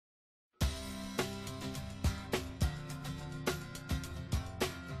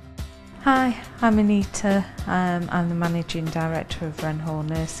Hi, I'm Anita. I'm the Managing Director of Wren Hall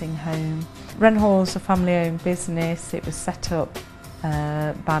Nursing Home. Wren Hall is a family-owned business. It was set up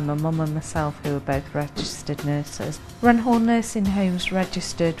by my mum and myself, who are both registered nurses. Wren Hall Nursing Home's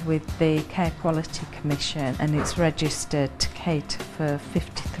registered with the Care Quality Commission, and it's registered to cater for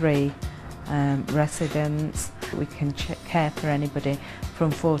 53 residents. We can care for anybody from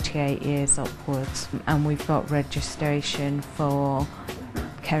 48 years upwards, and we've got registration for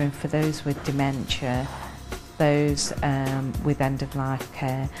caring for those with dementia, those with end-of-life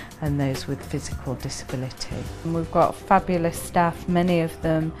care, and those with physical disability. And we've got fabulous staff. Many of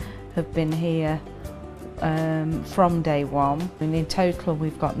them have been here from day one, and in total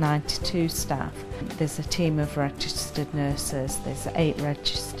we've got 92 staff. There's a team of registered nurses. There's 8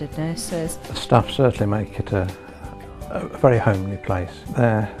 registered nurses. The staff certainly make it a very homely place.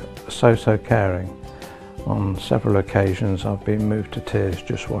 They're so caring. On several occasions I've been moved to tears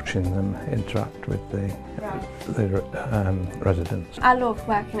just watching them interact with the residents. I love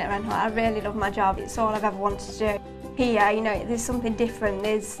working at Wren Hall. I really love my job. It's all I've ever wanted to do. Here, you know, there's something different.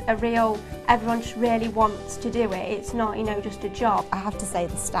 There's a real, everyone just really wants to do it. It's not, you know, just a job. I have to say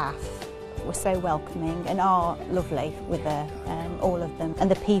the staff were so welcoming and are lovely with all of them,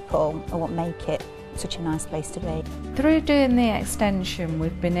 and the people are what make it such a nice place to be. Through doing the extension,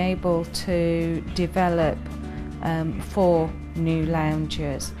 we've been able to develop 4 new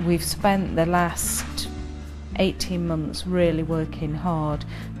lounges. We've spent the last 18 months really working hard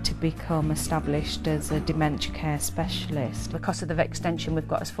to become established as a dementia care specialist. Because of the extension, we've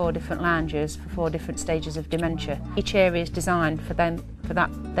got 4 different lounges for 4 different stages of dementia. Each area is designed for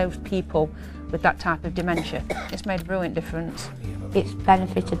those people with that type of dementia. It's made a brilliant difference. It's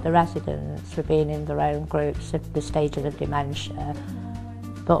benefited the residents for being in their own groups of the stages of dementia,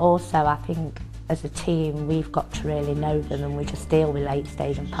 but also I think as a team we've got to really know them, and we just deal with late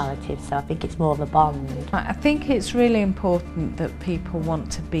stage and palliative, so I think it's more of a bond. I think it's really important that people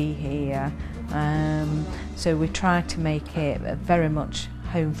want to be here, so we try to make it very much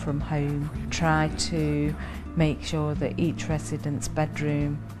home from home. Try to make sure that each resident's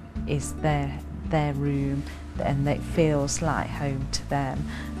bedroom is their room, and it feels like home to them,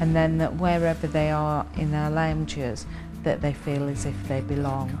 and then that wherever they are in our lounges, that they feel as if they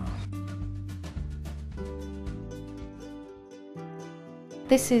belong.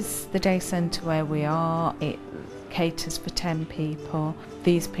 This is the day centre where we are. It caters for 10 people.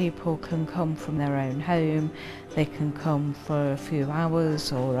 These people can come from their own home, they can come for a few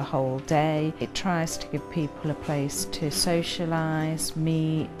hours or a whole day. It tries to give people a place to socialise,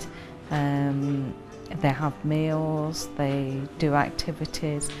 meet, they have meals, they do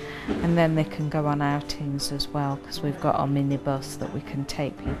activities, and then they can go on outings as well, because we've got our minibus that we can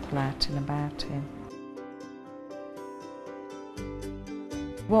take people out and about in.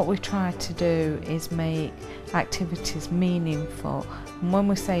 What we try to do is make activities meaningful, and when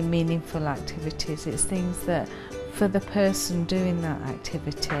we say meaningful activities, it's things that for the person doing that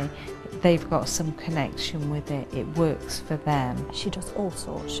activity, they've got some connection with it, it works for them. She does all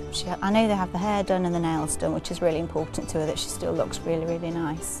sorts. I know they have the hair done and the nails done, which is really important to her, that she still looks really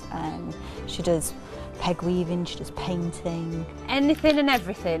nice. She does peg weaving, she does painting. Anything and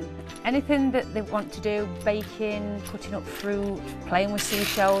everything. Anything that they want to do, baking, cutting up fruit, playing with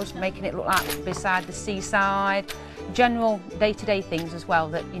seashells, making it look like beside the seaside. General day-to-day things as well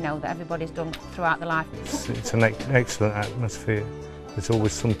that, you know, that everybody's done throughout their life. It's an excellent atmosphere. There's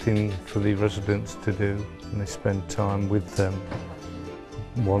always something for the residents to do, and they spend time with them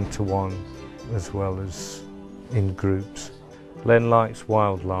one-to-one as well as in groups. Len likes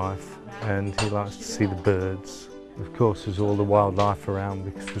wildlife and he likes to see the birds. Of course there's all the wildlife around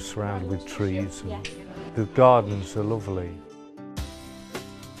because we're surrounded with trees, and the gardens are lovely.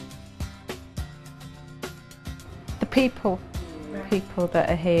 The people that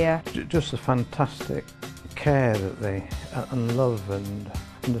are here. Just the fantastic care that they, and love and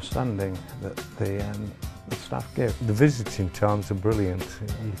understanding that the staff give. The visiting times are brilliant.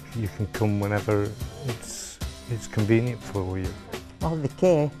 You can come whenever it's convenient for you. Well, they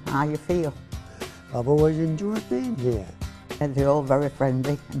care how you feel. I've always enjoyed being here. And they're all very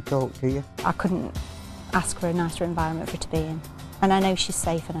friendly and talk to you. I couldn't ask for a nicer environment for her to be in. And I know she's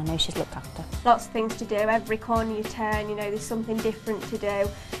safe and I know she's looked after. Lots of things to do. Every corner you turn, you know, there's something different to do.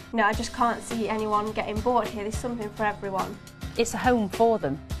 You know, I just can't see anyone getting bored here. There's something for everyone. It's a home for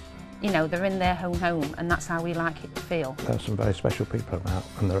them. You know, they're in their own home, and that's how we like it to feel. There's some very special people about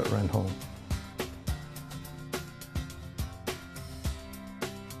when they're at Wren Hall.